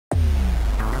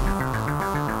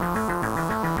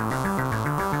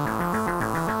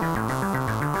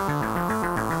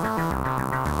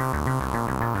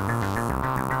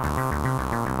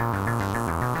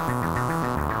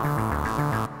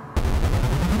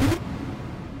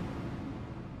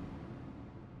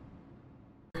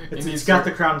It's got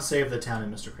the crown save the town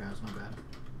in Mr. Krabs, my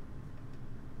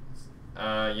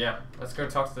bad. Yeah. Let's go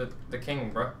talk to the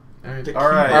king, bro.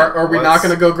 Alright. Are we not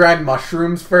gonna go grind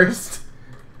mushrooms first?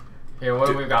 Here, what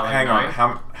do we got? Like hang 9?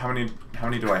 on. How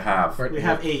many do I have? We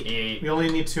have 8. We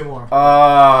only need 2 more.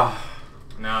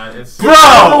 No, it's... Bro!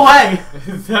 No way!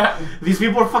 that... These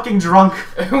people are fucking drunk.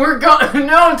 We're going...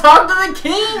 No, talk to the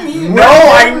king! No,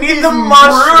 I need the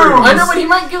mushrooms! I know, but he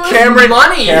might give us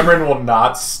money! Cameron will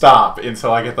not stop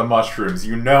until I get the mushrooms.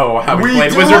 You know how we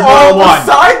played do Wizard all 101. the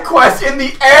side quests in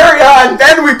the area and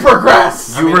then we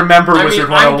progress! You remember Wizard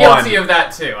 101. I'm guilty of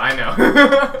that too, I know.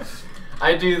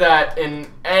 I do that in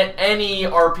any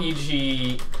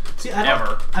RPG... See, I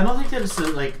don't think that it's to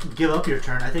like give up your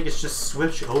turn. I think it's just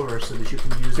switch over so that you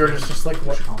can use. You're just like you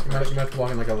might have to walk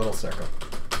in like a little circle.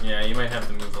 Yeah, you might have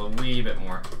to move a wee bit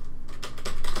more.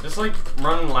 Just like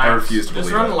run laps. I refuse to believe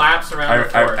Just run laps around the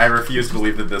forest. I refuse to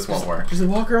believe that this won't work. Just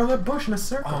walk around that bush in a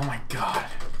circle. Oh my god.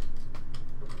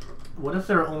 What if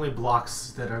there are only blocks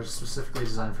that are specifically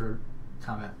designed for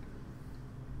combat?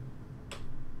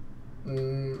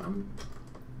 I'm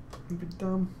be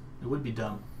dumb. It would be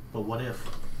dumb, but what if?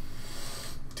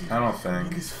 Dude, I don't look at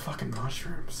think. these fucking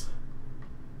mushrooms.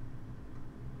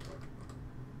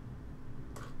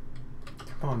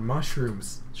 Come on,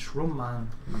 mushrooms. Shroom man.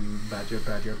 Badger,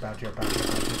 badger, badger, badger,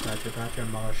 badger, badger, badger,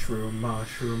 mushroom,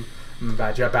 mushroom.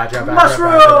 Badger, badger, badger,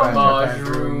 Mushroom!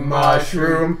 mushroom,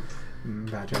 mushroom.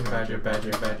 Badger, badger, badger,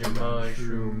 badger,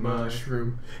 mushroom,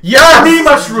 mushroom. Yes! Me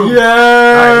mushroom!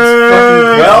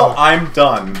 Yes! Well, I'm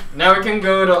done. Now we can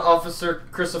go to Officer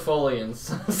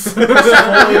Chrysophians.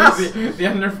 the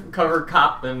undercover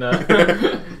cop and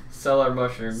sell our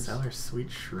mushrooms. Sell our sweet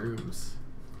shrooms.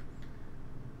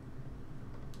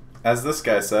 As this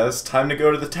guy says, time to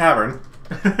go to the tavern.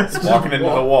 He's walking into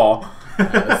the wall.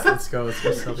 Let's go. Let's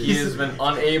go sell these. He has been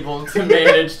unable to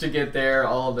manage to get there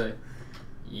all day.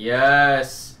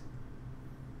 Yes.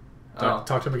 Talk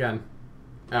to him again.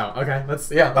 Oh, okay. Let's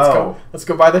go. Let's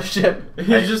go buy this shit.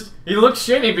 He looks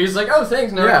shitty, but he's like, oh,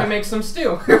 thanks. Now I can make some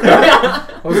stew.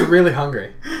 I was really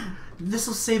hungry. This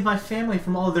will save my family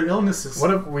from all of their illnesses.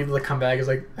 What if we come back? It's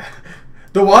like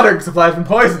the water supply's been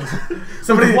poisoned.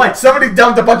 Somebody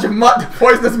dumped a bunch of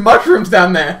poisonous mushrooms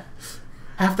down there.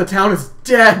 Half the town is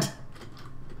dead.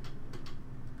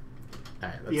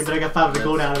 Yeah, but I got 5 to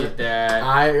go down.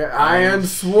 Iron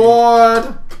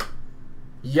sword.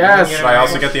 Yes. Should I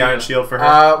also get the iron shield for her?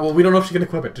 Well, we don't know if she can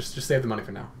equip it. Just save the money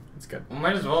for now. It's good. We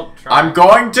might as well try. I'm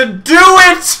going to do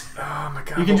it! Oh my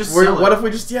god. You can just sell it. What if we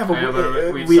just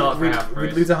we'd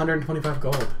lose 125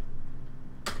 gold.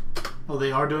 Oh,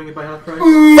 they are doing it by half price?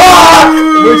 Fuck!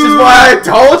 Which is why I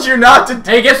told you not to.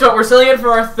 Hey, guess what? We're selling it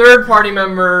for our 3rd party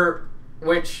member,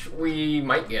 which we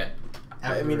might get.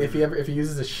 I mean, if he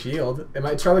uses a shield,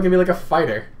 it's probably gonna be like a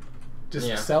fighter. Just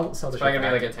sell the shit. It's probably gonna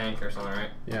be like a tank or something, right?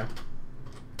 Yeah.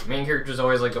 Main character's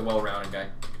always like the well-rounded guy.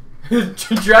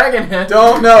 Dragon head.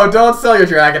 Don't sell your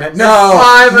dragon head. No.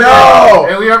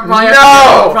 And we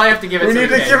probably have to give it to the king.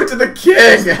 We need to give it to the king.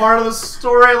 It's part of the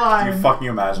storyline. Can you fucking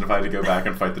imagine if I had to go back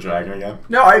and fight the dragon again?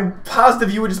 No, I'm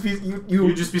positive you would just be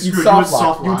you'd just be screwed.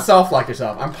 You would soft lock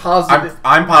yourself. I'm positive.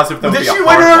 I'm positive that would be a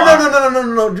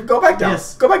hard No. Go back down.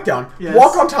 Yes. Go back down. Yes.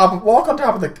 Walk on top of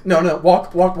the. No.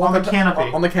 Walk on the canopy.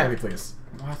 On the canopy, please.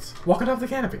 What? Walk on top of the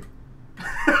canopy.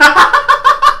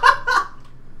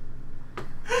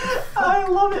 I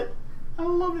love it. I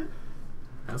love it.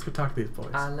 Let's go talk to these boys.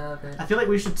 I love it. I feel like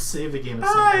we should save the game at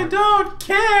some point. I don't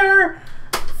care.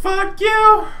 Fuck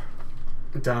you.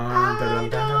 Fuck you.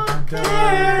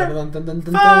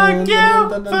 I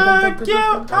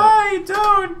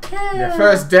don't care. Your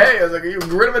first day, I was like, you're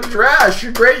rid of a trash.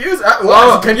 You're great use.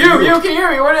 Can you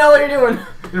hear me? What the hell are you doing?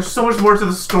 There's so much more to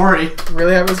the story.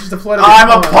 Really happens just to flood. I'm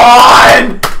a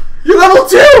pawn. You're level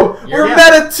 2. We're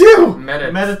meta 2.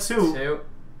 Meta 2.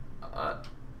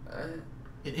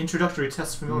 An introductory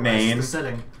test familiarizes the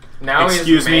setting. Now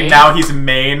Excuse me, now he's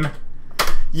main.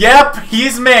 Yep,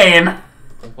 he's main.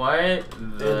 What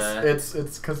the? It's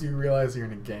because you realize you're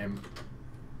in a game.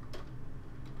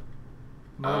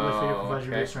 Provides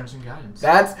your reassurance and guidance.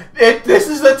 That's it. This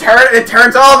is the turn. It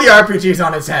turns all the RPGs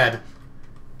on its head.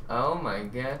 Oh my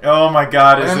god. Oh my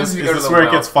god. Is this where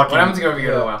it gets fucking? What happens if you go to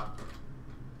the well?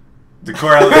 The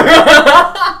core.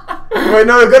 Wait,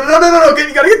 no. You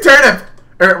gotta get turnip.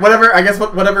 Or whatever, I guess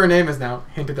whatever her name is now.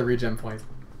 Hint at the regen point.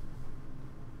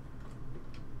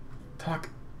 Talk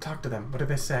to them. What did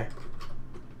they say?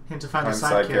 Hint to find the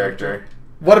side character.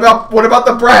 What about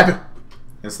the bread?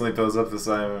 Instantly fills up the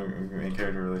side main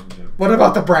character relationship. What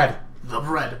about the bread? The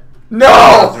bread.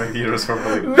 No! No! No!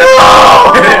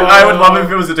 I would love it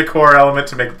if it was a decor element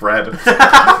to make bread.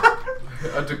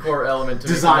 A decor element to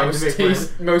Designed make to the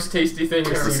make most tasty thing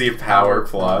you've ever Receive power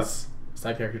plus.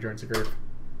 Side character joins the group.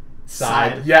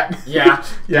 Side. Yeah. Yeah.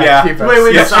 Yeah. Keep it.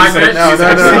 Wait, Yeah, side she said- bitch? No, she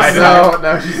no, said no, side.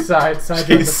 no, she's side. Side. She's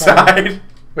joins the party. side.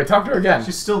 Wait, talk to her again.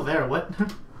 She's still there. What?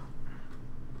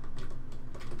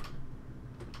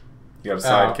 You got a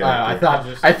side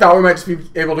character. I thought we might just be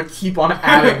able to keep on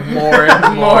adding more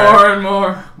and More and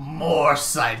more. More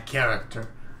side character.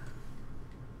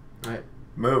 Right.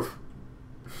 Move.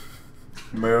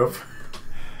 Move.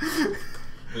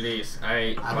 Please,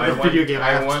 I'm in a video game,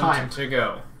 I have want time. to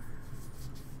go.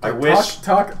 I wish.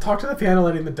 Talk to the piano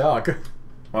lady and the dog.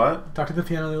 What? Talk to the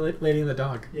piano lady and the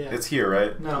dog. Yeah. It's here,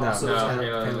 right? No, No, so No, it's piano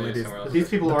piano lady lady's- somewhere else. these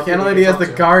people The are piano people lady you has can the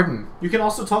talk to. garden. You can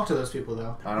also talk to those people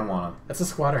though. I don't wanna. That's the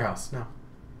squatter house. No.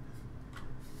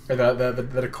 Or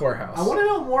the decor house. I want to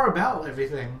know more about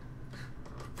everything.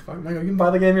 Fuck, man, you can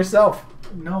buy the game yourself.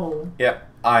 No. Yeah,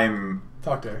 I'm.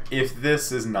 Talk to her. If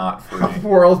this is not free.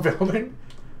 World building.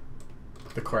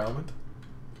 The core element.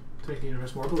 To make the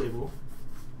universe more believable.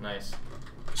 Nice.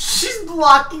 She's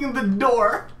blocking the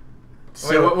door.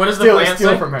 Wait, what does the steal- plant steal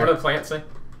say? from her. What does the plant say?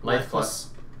 Life plus.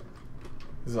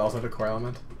 This is also the core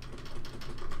element.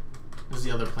 This is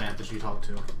the other plant that you talked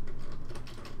to.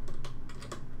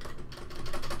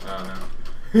 Oh no.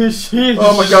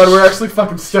 Oh my god, we're actually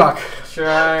fucking stuck.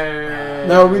 Try.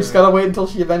 No, we just gotta wait until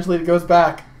she eventually goes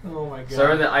back. Oh my god. So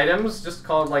are the items just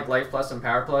called like life plus and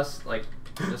power plus? Like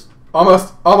just.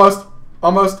 Almost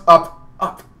up.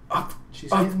 She's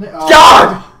Oh, getting it. Oh.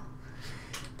 God!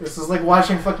 This is like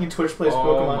watching fucking Twitch plays Oh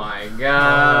Pokemon. my Oh my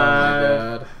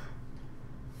god. god.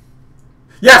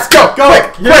 Yes, go!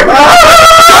 Quick!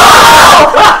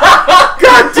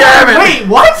 God damn it! Wait,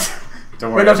 what?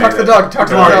 Don't worry. Wait, no, I talk made to the it. dog, talk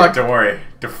to Don't the worry, dog. Don't worry.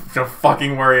 Don't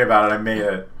fucking worry about it. I made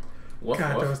it. Woof,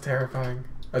 God, woof. that was terrifying.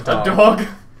 A A dog. dog?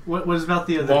 What is about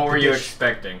the What were you dish?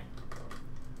 expecting?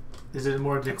 Is it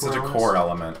more decor? It's a decor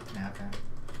element. Yeah, okay.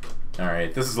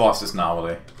 Alright, this has lost its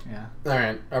novelty. Yeah.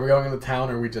 Alright, are we going into town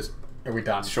or are we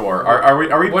done? Sure. Are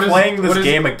we What is- playing this what is-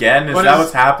 game again? Is what that is-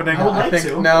 what's happening? I would like I think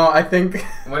to. no, I think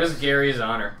What is Gary's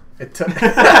honor? it took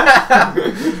Yeah,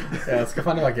 let's go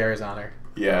find out about Gary's honor.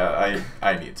 Yeah,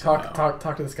 I need to know.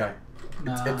 Talk to this guy.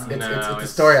 It's No, a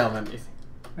story element.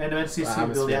 Random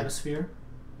NCC build the atmosphere.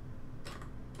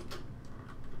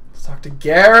 Let's talk to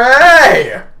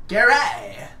Gary! Gary!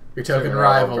 Your token Sure,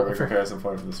 rival. perfect comparison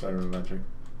point for the start of adventure.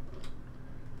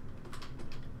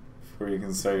 Before you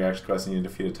can start your action quest, you need to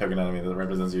defeat a token enemy that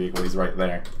represents your equal. He's right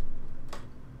there.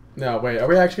 No, wait, are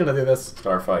we actually gonna do this?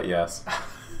 Starfight, yes.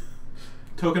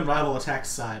 Token rival attacks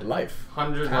side. Life.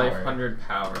 100 Power. life, 100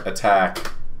 power.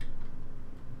 Attack.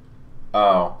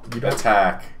 Oh, You don't-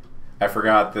 attack. I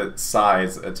forgot that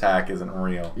size attack isn't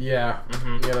real. Yeah.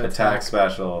 Mm-hmm. You gotta Attack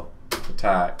special.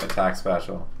 Attack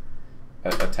special.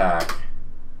 Attack.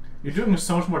 You're doing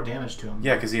so much more damage to him.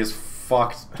 Yeah, because he has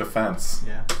fucked defense.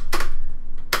 Yeah.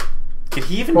 Can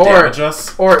he even Or- damage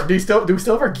us? Or do we still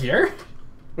have our gear?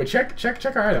 Wait, check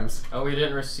our items. Oh, we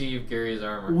didn't receive Gary's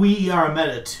armor. We are a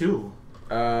meta too.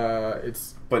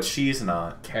 It's But she's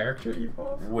not. character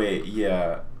evolve? Wait,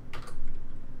 yeah.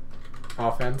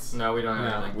 Offense? No, we don't have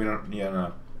No. anything. We don't, yeah,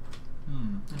 no.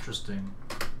 Interesting.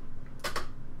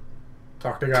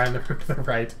 Talk to the guy on the, to the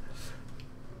right.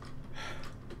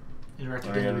 Interact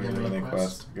When you again get with a the mini main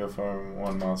quest, go farm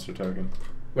one monster token.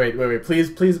 Wait, please.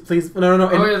 No.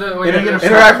 Oh, yeah, wait, yeah,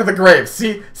 Interact with the graves.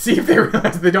 See if they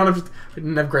realize they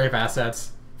didn't have grave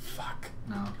assets. Fuck.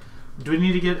 No. Do we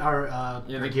need to get our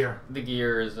Yeah, our the gear? The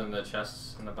gear is in the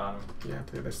chests in the bottom. Yeah,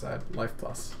 to the other side. Life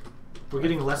plus. We're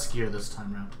getting less gear this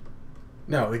time round.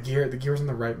 No, the gear's on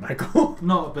the right, Michael.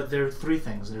 No, but there are 3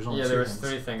 things. There's only Yeah, 2 there was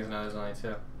things. 3 things, now there's only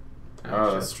 2. Oh,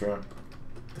 shit. that's true.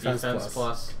 Defense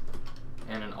plus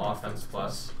and an offense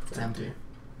plus. It's empty.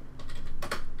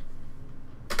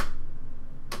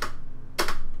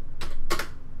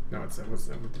 No, it's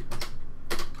empty.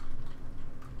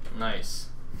 Nice.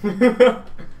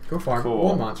 Go farm. Cool.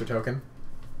 One monster token.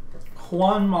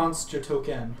 One monster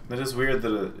token. That is weird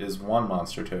that it is one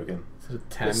monster token. Is it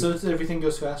 10? So it's, everything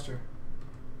goes faster.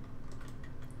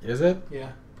 Is it?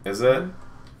 Yeah. Is it?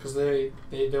 Because they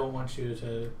don't want you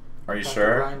to. Are you have to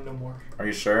sure? grind no more. Are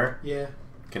you sure? Yeah.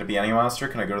 Can it be any monster?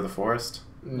 Can I go to the forest?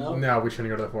 No. No, we shouldn't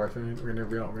go to the forest. We're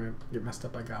gonna get messed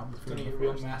up by goblins. if we Gonna go to get the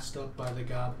real forest. messed up by the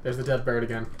gob. There's the dead bird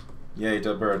again. Yay,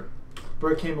 dead bird.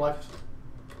 Bird came life.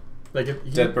 Like you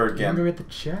Dead bird You again. can go get the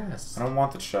chest. I don't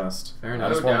want the chest. Fair I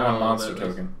enough. just Go want down one a little monster bit, please.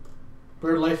 token.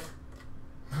 Bird life.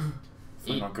 Fine,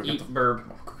 Eat, I'll go get eat the, burb.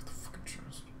 I'll go get the fucking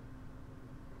chest.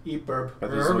 Eat burb. But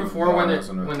there's, Remember like, before when bananas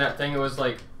in when that thing was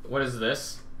like, what is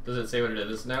this? Does it say what it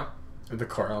is now? The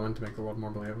core element to make the world more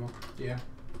believable. Yeah.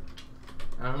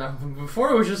 I don't know. Before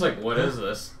it was just like, what is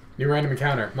this? New random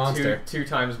encounter. Monster. Two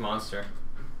times monster.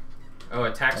 Oh,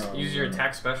 attacks. Use your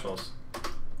attack specials.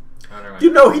 Oh, never mind.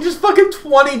 You know, he just fucking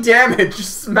 20 damage.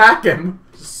 Just smack him.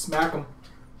 Just smack him.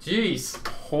 Jeez.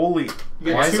 Holy.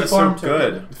 get Why is two this so farm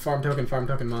good? Farm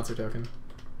token, monster token.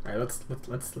 All right,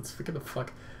 let's forget the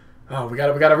fuck. Oh, we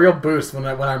got a real boost when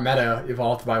our meta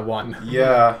evolved by 1.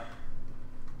 Yeah.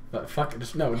 But fuck it,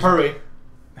 just no. Just Hurry.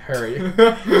 hurry,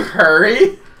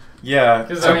 hurry. Yeah,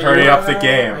 'Cause, to I mean, hurry up the I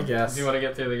game. guess. Do you want to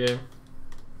get through the game?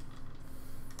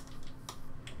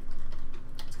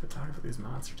 Let's go talk about these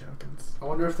monster tokens. I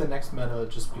wonder if the next meta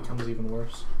just becomes even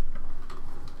worse.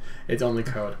 It's only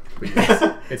code.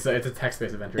 It's a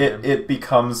text-based adventure game. It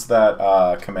becomes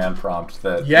that command prompt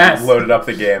that Yes! loaded up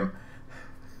the game.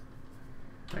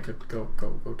 I could go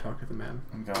talk to the man.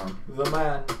 I'm going. The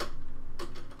man.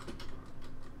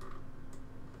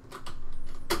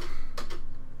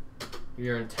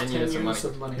 You earn 10 10 units units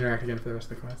of money. Interact again for the rest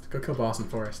of the quest. Go kill boss in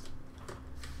forest.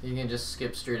 You can just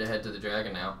skip straight ahead to the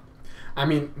dragon now. I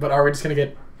mean, but are we just gonna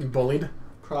get bullied?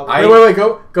 Probably. Wait,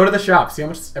 go to the shop. See how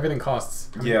much everything costs.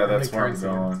 Yeah, How many that's where I'm currency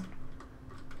going. units?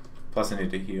 Plus, I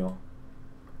need to heal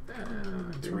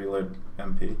to Dude. reload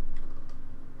MP.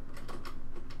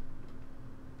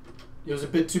 It was a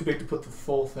bit too big to put the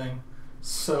full thing,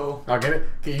 so I'll get it.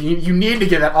 Okay, you need to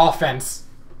get that offense.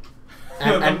 The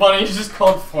And money is just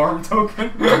called farm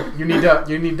token. you need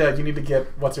to get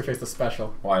what's her face the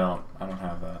special. Well, I don't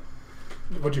have that.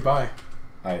 What'd you buy?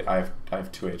 I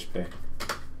have 2 HP.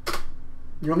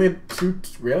 You only had 2.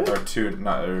 Really? Or 2,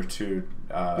 not or 2.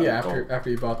 Yeah, gold. after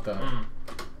you bought the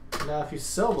now if you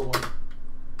sell the one,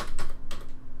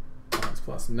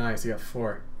 plus. Nice, you got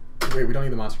 4. Wait, we don't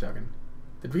need the monster token.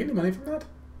 Did we get any money from that?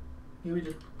 here we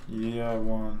did. Yeah,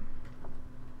 1.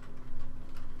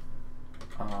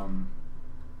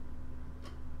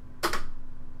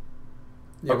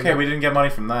 Yeah, Okay, we didn't get money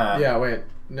from that. Yeah, wait.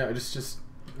 No, just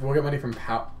we'll get money from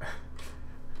pow.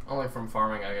 Only from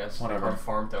farming, I guess. Whatever. Or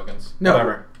farm tokens. No,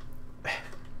 Whatever.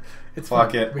 it's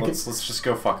Fuck fine. it. We Let's just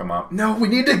go fuck them up. No, we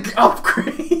need to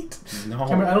upgrade. No.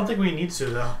 Cameron, I don't think we need to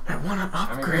though. I want to I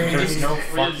mean, upgrade. we did, no we did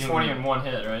fucking- 20 in one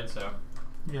hit, right? So.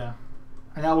 Yeah,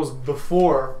 and that was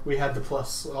before we had the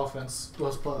plus offense,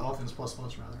 plus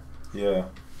rather. Yeah.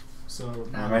 So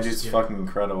My now Magic's fucking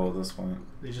incredible at this point.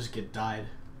 they just get died.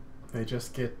 They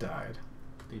just get died.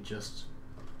 They just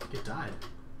get died.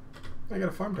 I got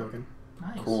a farm token.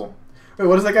 Nice. Cool. Wait,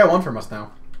 what does that guy want from us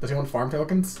now? Does he want farm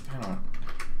tokens? I don't.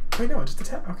 Wait, no, just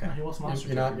attack. Okay. No, he wants monster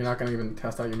You're not tokens. gonna even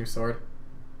test out your new sword.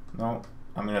 No.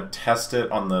 I'm gonna test it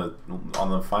on the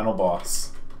final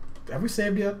boss. Have we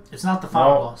saved yet? It's not the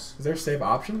final No. boss. Is there a save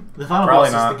option? The final Probably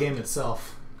boss not. is the game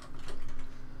itself.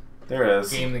 There it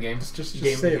is. Game the game. Just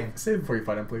Game, save. game. Save before you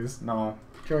fight him, please. No.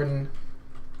 Jordan.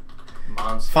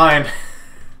 Monster. Fine.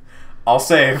 I'll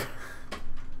save.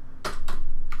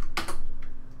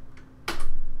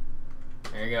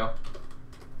 There you go.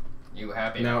 You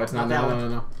happy? No, it's not. Not No, that no,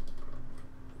 one. no, no.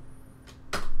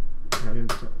 I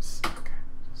didn't- Okay.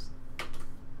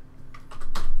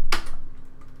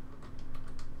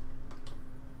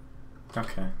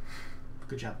 Okay.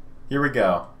 Good job. Here we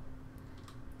go.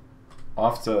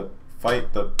 Off to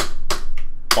fight the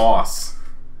boss.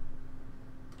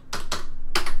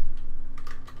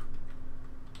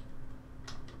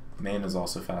 Main is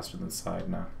also faster than side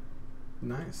now.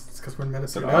 Nice. It's because we're in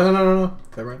medicine. Is No, it no, off? no, no, no.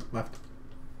 They're right, left.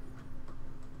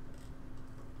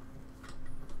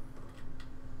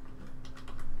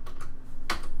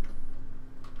 I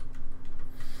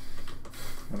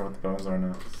wonder what the bones are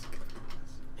now.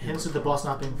 Hints of the boss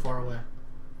not being far away.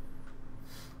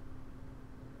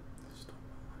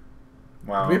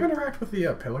 Wow. Did we ever interact with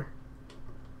the pillar?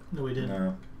 No, we didn't.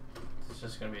 No. It's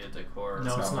just gonna be a decor.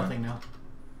 No, it's not nothing now.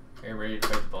 Are you ready to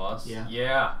fight the boss? Yeah.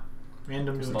 Yeah.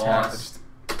 Random new Boss. attack.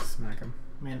 Just smack him.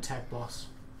 Man attack boss.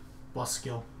 Boss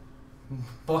skill.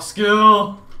 Boss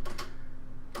skill.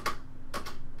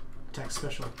 Attack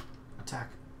special. Attack.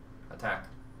 Attack.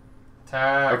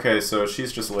 Attack. Okay, so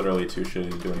she's just literally too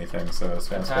shitty to do anything, so it's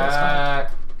fast time.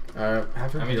 Attack.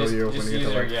 Have her I mean, heal just, you just when you use get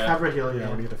to her, like, yeah. Have her heal yeah, you.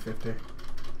 when you get to 50.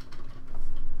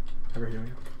 Have her heal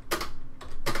you.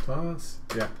 Plus,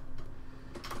 yeah.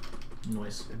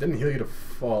 Noise. It didn't heal you to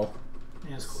full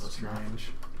Yeah, it's close enough. range.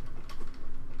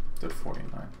 Did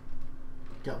 49.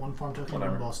 Got one farm token,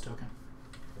 Whatever. one boss token.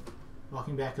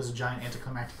 Walking back is a giant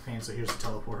anticlimactic pain, so here's the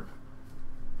teleport.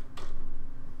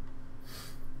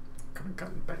 Could have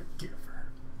gotten better gear for her.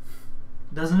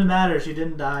 Doesn't matter, she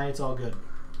didn't die, it's all good.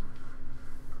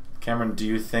 Cameron, do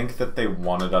you think that they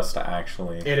wanted us to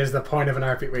actually... It is the point of an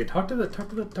RP. Wait, talk to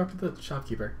the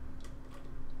shopkeeper.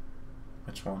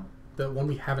 Which one? The one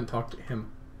we haven't talked to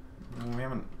him. No, we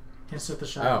haven't. Insert the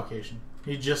shop location.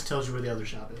 He just tells you where the other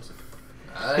shop is.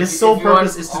 His His sole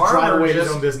purpose is to drive away his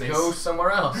own business. Go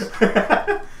somewhere else.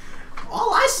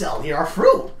 All I sell here are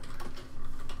fruit.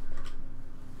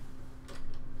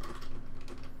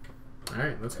 All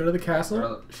right, let's go to the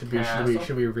castle. Should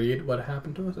we read what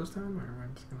happened to us this time, or am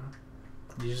I just gonna?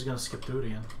 You're just gonna skip through it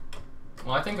again.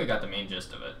 Well, I think we got the main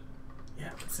gist of it. Yeah,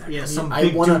 exactly. Yeah, some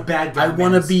big bad guy. I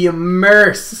want to be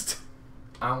immersed.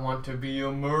 I want to be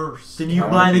immersed. Then you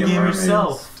buy the game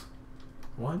yourself.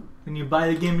 What? Then you buy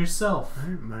the game yourself. All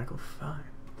right, Michael, fine.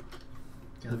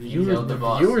 The You killed the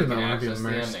boss. viewers You can don't want to be access the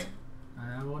immersed. ending.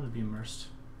 I want to be immersed.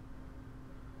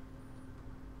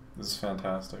 This is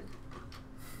fantastic.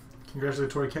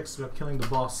 Congratulatory kicks about killing the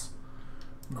boss.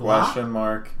 Question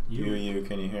mark. You. You.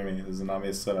 Can you hear me? This is an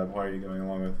obvious setup. Why are you going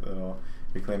along with it all?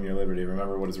 Reclaim your liberty.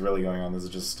 Remember what is really going on. This is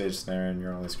just a stage scenario and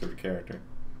you're only a scripted character.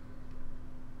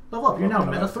 Level up. You're now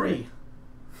Level meta up 3.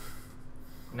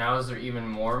 Now is there even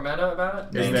more meta about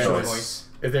it? Main there- choice.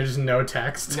 Is there just no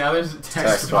text? Now there's a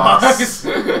Text box.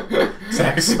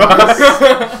 Text box.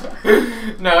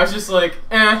 No, it's just like,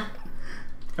 eh.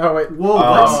 Oh wait. Whoa,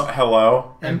 what?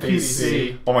 Hello?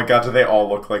 NPC. Oh my god, do they all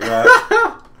look like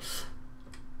that?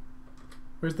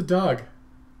 Where's the dog?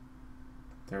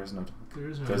 There is no dog.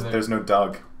 There's There's no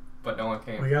Doug. But no one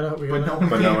came. We gotta But no one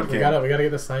we gotta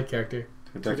get the side character.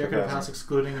 Decorative house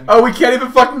excluding. Oh, we can't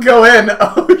even fucking go in.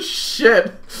 Oh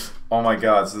shit. Oh my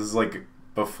god, so this is like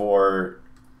before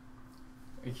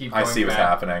We keep I going see what's back.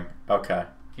 happening. Okay.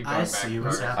 Keep going I back see and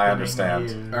what's forward. happening. I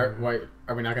understand. Wait,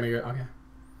 are we not gonna go? Okay.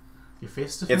 You're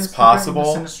face to face. It's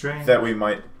possible that we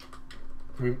might.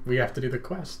 We have to do the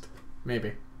quest.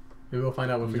 Maybe. Maybe we'll find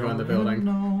out if we go in the building.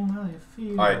 Know how you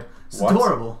feel. Alright, It's what?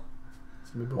 adorable.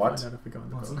 So maybe we'll What? find out if we go in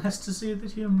the Well, it's building. nice to see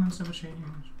that humans never change.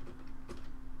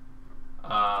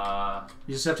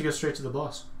 You just have to go straight to the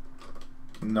boss.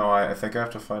 No, I think I have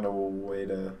to find a way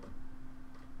to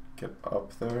get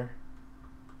up there.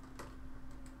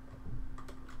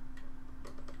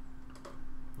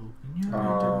 Open your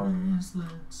eyes,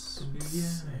 let's Didn't begin.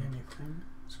 say anything.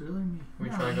 It's really me. We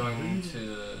try going to.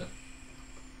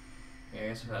 Yeah, I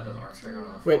guess if that doesn't work, try going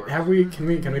to the Wait, forest. have we? Can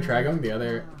we try going the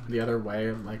other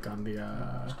way, like on the?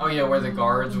 Oh yeah, where the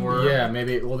guards were. Yeah,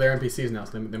 maybe. Well, they're NPCs now,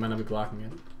 so they might not be blocking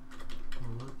it.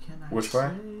 What can I Which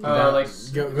way? say? Like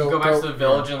Go back to the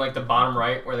village in like the bottom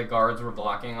right where the guards were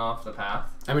blocking off the path.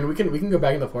 I mean, we can go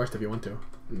back in the forest if you want to,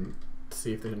 and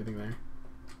see if there's anything there.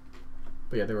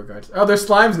 But yeah, there were guards. Oh, there's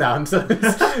slimes now instead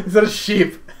of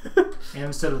sheep. And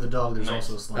instead of the dog, there's Nice.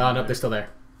 also a slime. Oh no, there. they're still there.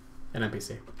 An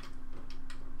NPC.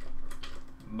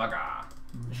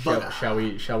 Bugger.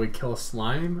 Shall we kill a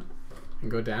slime and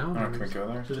go down? Oh, can we go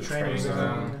there? To the Training training zone.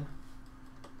 zone.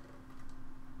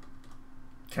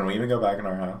 Can we even go back in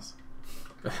our house?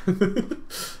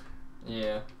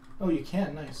 Yeah. Oh, you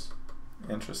can. Nice.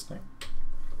 Interesting.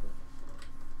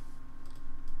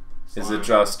 Is Slime. it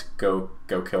just go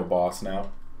kill boss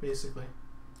now? Basically.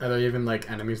 Are there even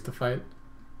like enemies to fight?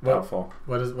 Doubtful.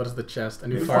 What is the chest? A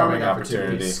new New farming farming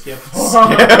opportunity. opportunity. Skip.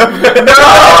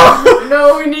 No!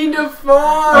 No, we need to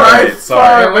farm. Alright,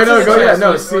 sorry. Farm. Wait, no, What's go. in the Yeah, chest?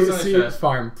 no. What's in the See, chest?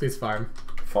 farm. Please farm.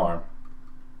 Farm.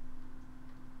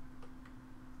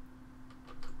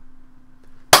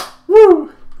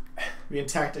 Woo! We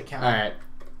intact account. All right.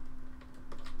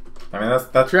 I mean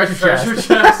that's Treasure Treasure chest.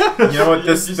 chest. you know what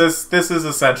this is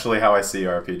essentially how I see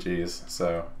RPGs.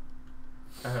 So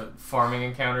Farming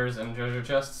encounters and treasure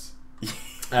chests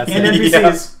That's And it.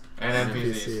 NPCs. and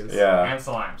NPCs. NPCs. yeah. And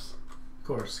slimes. Of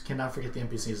course. Cannot forget the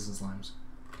NPCs and slimes.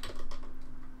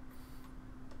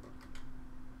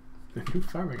 A new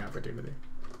farming opportunity.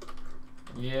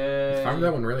 Yeah. Farm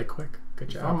that one really quick.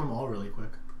 Good You farm job. them all really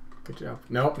quick. Good job.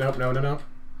 Nope. No.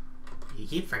 You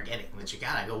keep forgetting that you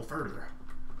gotta go further.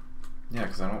 Yeah,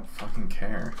 because I don't fucking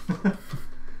care.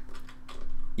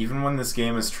 Even when this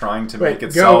game is trying to Wait, make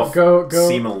itself go.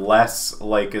 seem less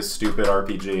like a stupid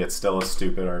RPG, it's still a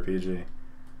stupid RPG.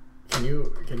 Can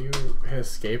you hit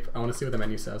escape? I want to see what the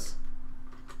menu says.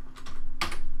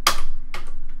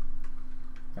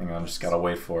 Hang on, just gotta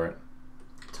wait for it.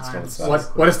 Time. what it says.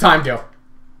 What does time do?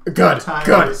 Good. Time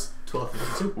Good. is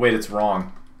 12:52. Wait, it's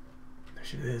wrong.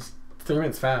 It is 3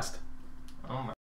 minutes fast. Oh my.